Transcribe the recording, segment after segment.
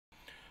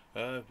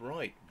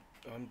Right,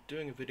 I'm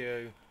doing a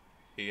video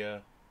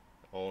here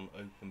on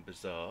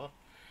Openbazaar.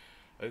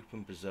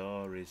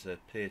 Openbazaar is a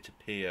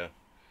peer-to-peer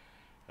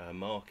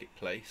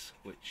marketplace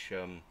which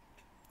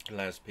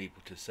allows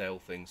people to sell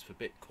things for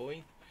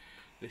Bitcoin.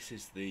 This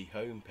is the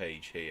home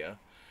page here.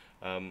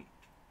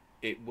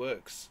 It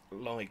works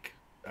like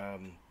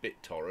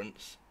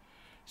BitTorrents,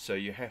 so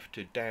you have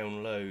to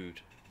download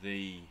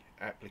the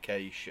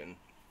application.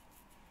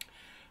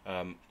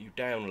 You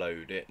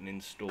download it and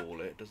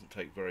install it. It doesn't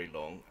take very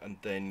long, and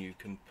then you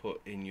can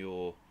put in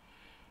your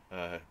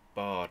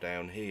bar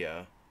down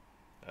here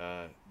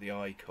the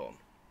icon.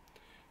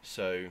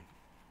 So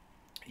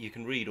you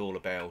can read all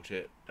about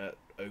it at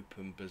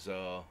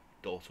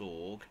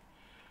openbazaar.org.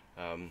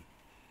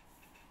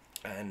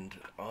 And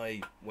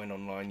I went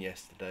online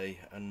yesterday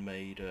and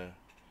made a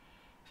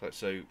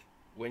so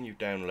when you've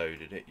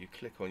downloaded it, you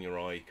click on your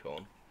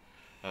icon.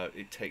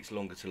 It takes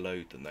longer to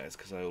load than that. It's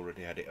because I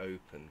already had it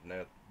opened.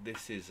 Now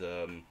this is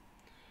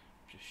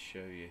just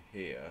show you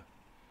here.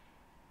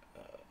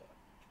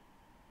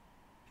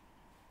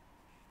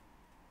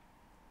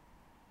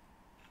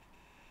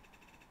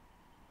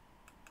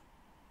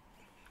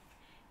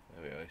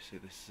 There we go. See,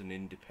 this is an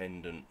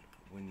independent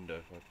window.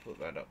 If I put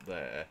that up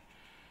there,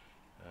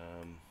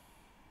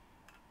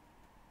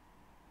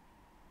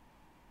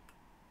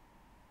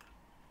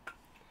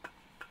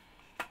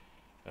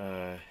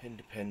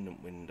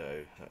 independent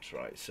window. That's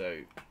right.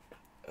 So,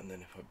 and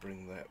then if I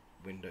bring that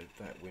window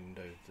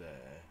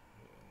there,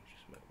 I'll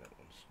just make that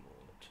one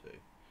smaller too,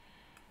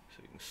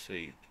 so you can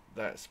see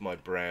that's my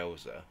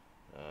browser.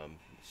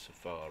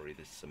 Safari.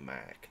 This is a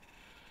Mac.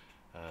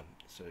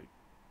 So,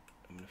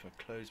 I mean, if I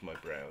close my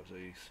browser,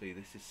 you see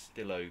this is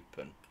still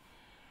open,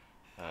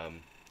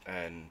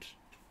 and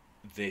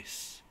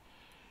this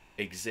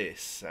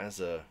exists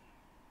as a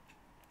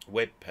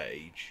web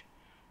page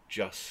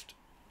just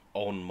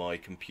on my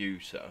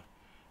computer,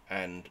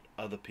 and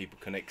other people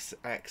can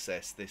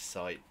access this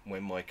site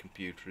when my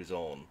computer is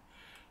on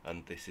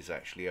and this is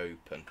actually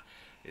open.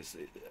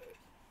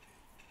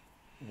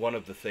 One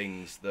of the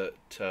things that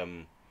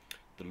the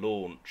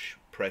launch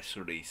press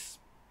release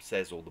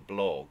says, or the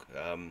blog,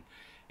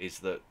 is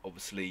that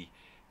obviously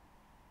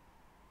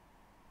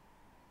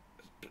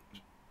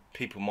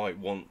people might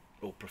want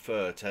or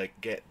prefer to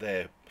get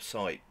their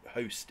site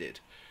hosted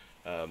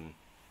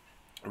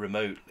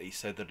remotely,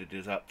 so that it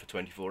is up for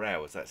 24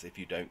 hours. That's if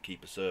you don't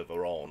keep a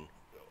server on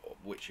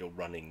which you're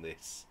running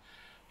this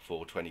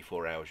for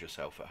 24 hours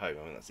yourself at home.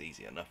 I mean, that's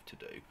easy enough to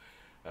do,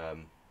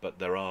 but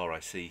there are, I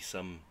see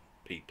some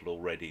people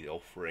already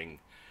offering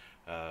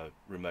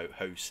remote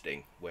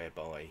hosting,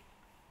 whereby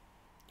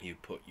you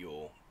put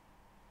your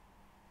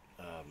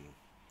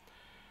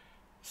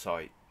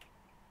site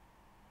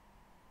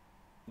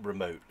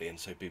remotely, and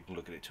so people can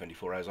look at it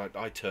 24 hours.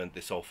 I turned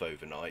this off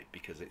overnight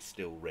because it's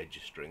still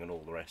registering and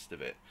all the rest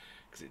of it,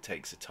 because it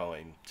takes a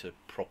time to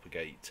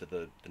propagate to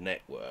the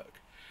network.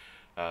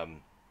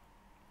 And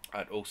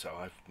also,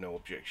 I've no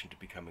objection to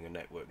becoming a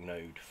network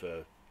node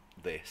for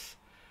this.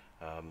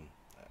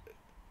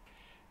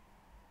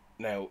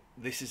 Now,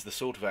 this is the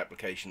sort of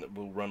application that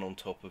will run on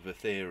top of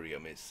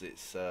Ethereum.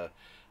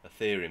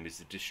 Ethereum is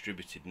a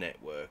distributed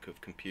network of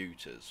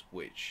computers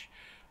which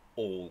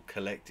all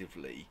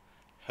collectively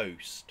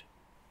host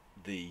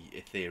the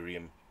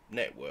Ethereum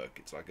network.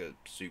 It's like a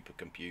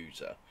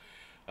supercomputer,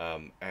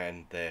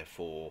 and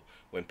therefore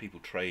when people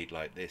trade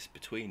like this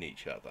between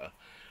each other,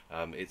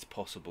 it's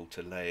possible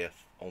to layer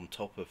on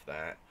top of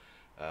that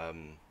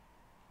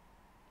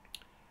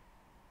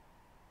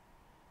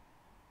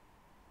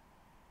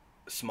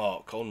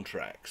smart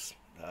contracts.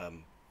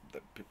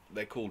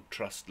 They're called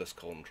trustless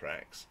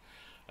contracts,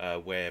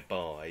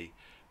 whereby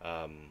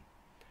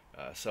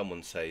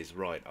someone says,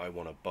 right, I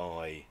want to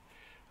buy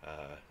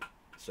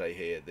say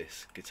here,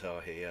 this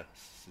guitar here.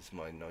 This is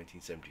my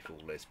 1974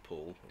 Les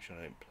Paul, which I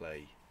don't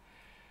play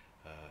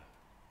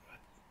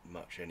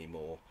much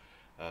anymore,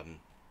 not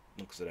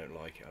because I don't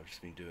like it. I've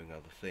just been doing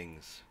other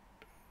things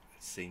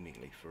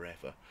seemingly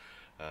forever.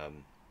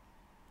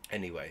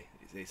 Anyway,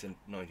 it's a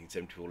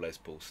 1974 Les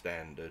Paul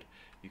standard.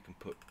 You can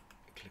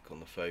click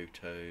on the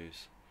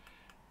photos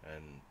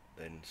and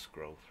then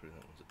scroll through.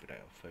 That one's a bit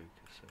out of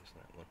focus, so it's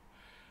that one.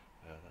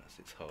 That's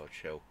its hard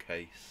shell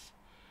case.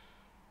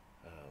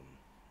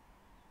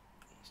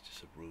 It's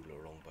just a ruler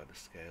along by the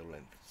scale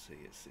length. See,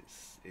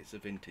 it's a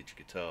vintage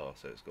guitar,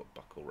 so it's got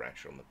buckle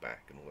rash on the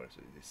back and all that.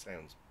 So it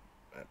sounds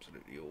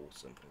absolutely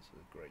awesome. It's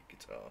a great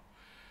guitar.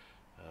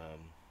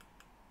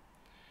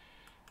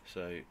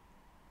 So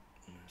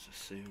there's a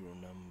serial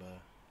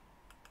number.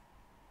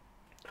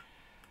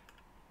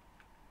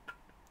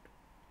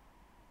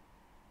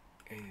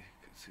 You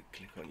can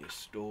click on your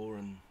store,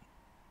 and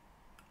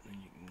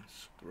then you can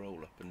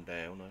scroll up and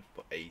down. I've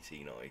put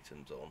 18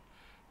 items on.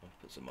 I've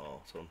put some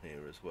art on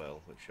here as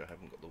well, which I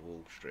haven't got the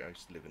wall street. I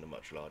used to live in a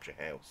much larger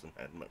house and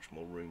had much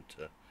more room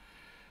to,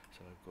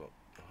 so I've got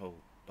a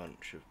whole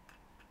bunch of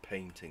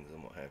paintings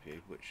and what have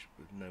you, which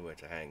with nowhere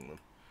to hang them.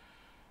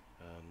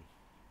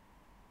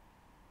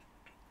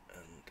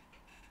 And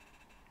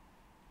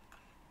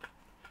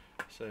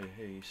So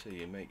here you see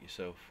you make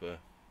yourself a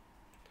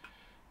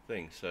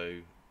thing. So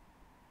if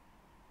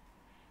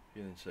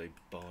you then say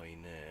buy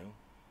now,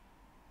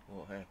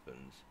 what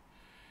happens?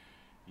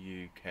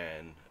 You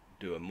can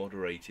do a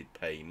moderated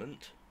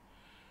payment.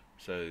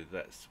 So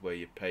that's where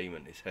your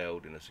payment is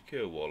held in a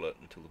secure wallet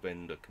until the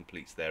vendor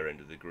completes their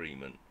end of the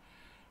agreement.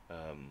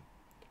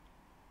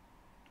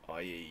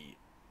 I.e.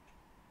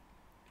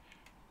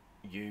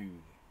 you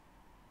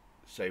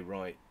say,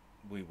 right,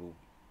 we will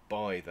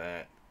buy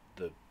that,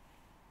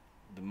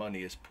 the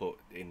money is put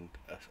in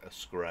a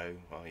escrow,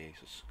 i.e.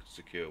 a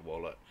secure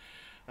wallet,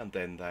 and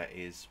then that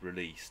is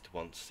released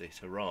once it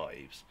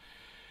arrives.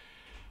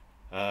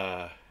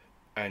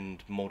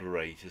 And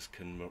moderators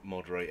can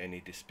moderate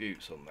any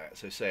disputes on that.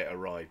 So say it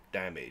arrived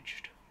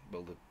damaged,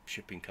 well, the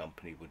shipping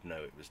company would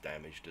know it was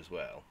damaged as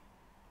well,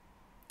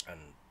 and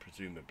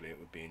presumably it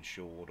would be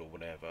insured or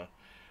whatever.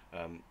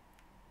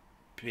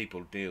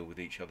 People deal with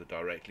each other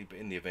directly, but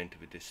in the event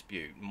of a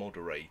dispute,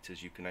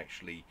 moderators, you can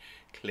actually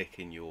click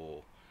in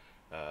your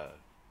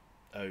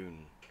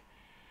own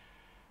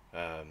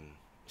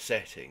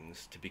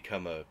settings to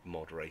become a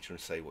moderator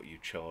and say what you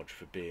charge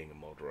for being a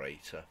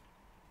moderator.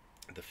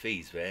 The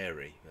fees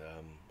vary.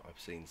 I've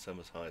seen some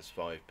as high as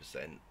 5%.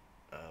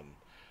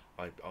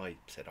 I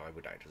said I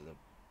would act as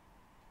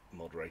a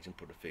moderator and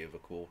put a fee of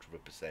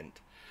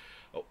 0.25%.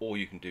 Or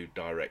you can do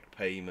direct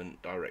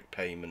payment. Direct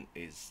payment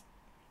is,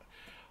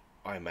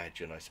 I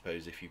imagine, I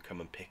suppose, if you come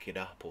and pick it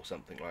up or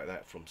something like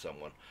that from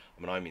someone.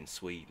 I mean, I'm in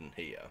Sweden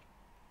here,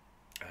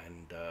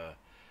 and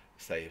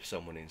say if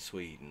someone in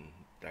Sweden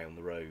down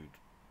the road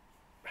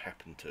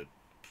happened to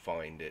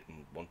find it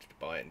and wanted to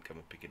buy it and come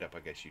and pick it up,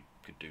 I guess you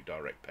could do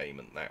direct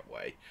payment that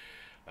way.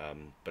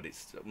 But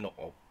it's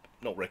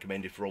not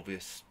recommended for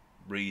obvious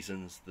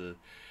reasons, the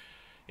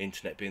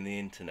internet being the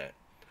internet.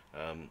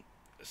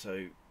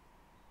 So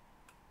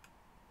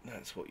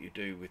that's what you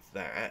do with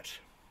that.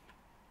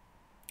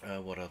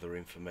 What other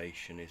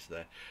information is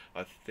there?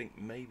 I think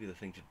maybe the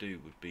thing to do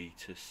would be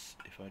to,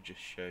 if I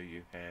just show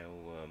you how,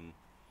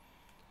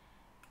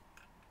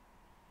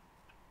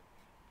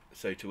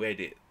 so to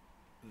edit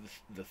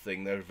the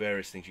thing, there are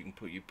various things you can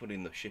put. You put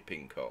in the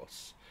shipping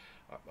costs.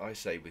 I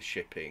say with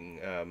shipping,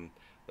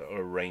 or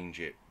arrange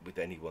it with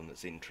anyone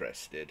that's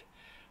interested.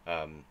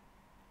 And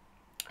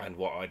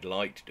what I'd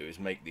like to do is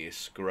make the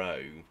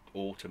escrow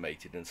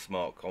automated and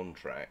smart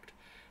contract,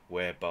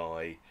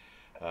 whereby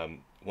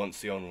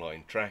once the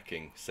online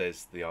tracking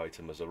says the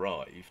item has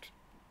arrived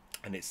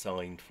and it's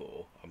signed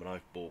for. I mean,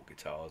 I've bought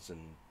guitars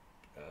and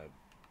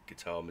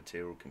guitar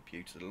material,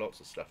 computers, lots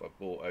of stuff I've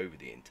bought over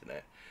the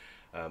internet,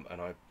 and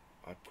I'm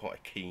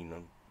quite keen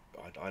on.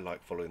 I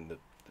like following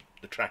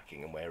the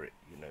tracking and where it,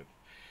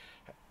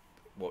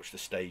 watch the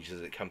stages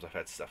as it comes. I've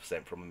had stuff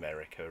sent from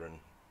America, and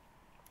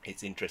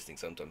it's interesting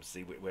sometimes to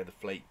see where the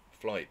flight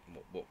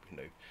what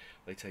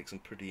they take some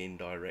pretty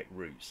indirect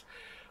routes.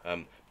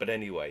 But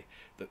anyway,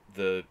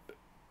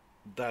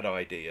 that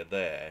idea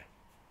there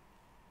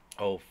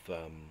of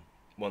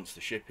once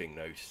the shipping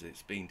notice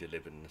it's been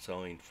delivered and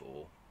signed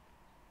for,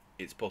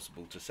 it's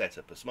possible to set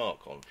up a smart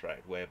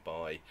contract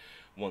whereby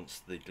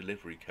once the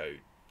delivery code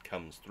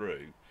comes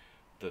through,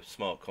 the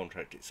smart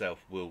contract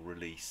itself will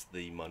release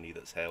the money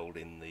that's held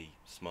in the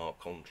smart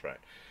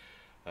contract.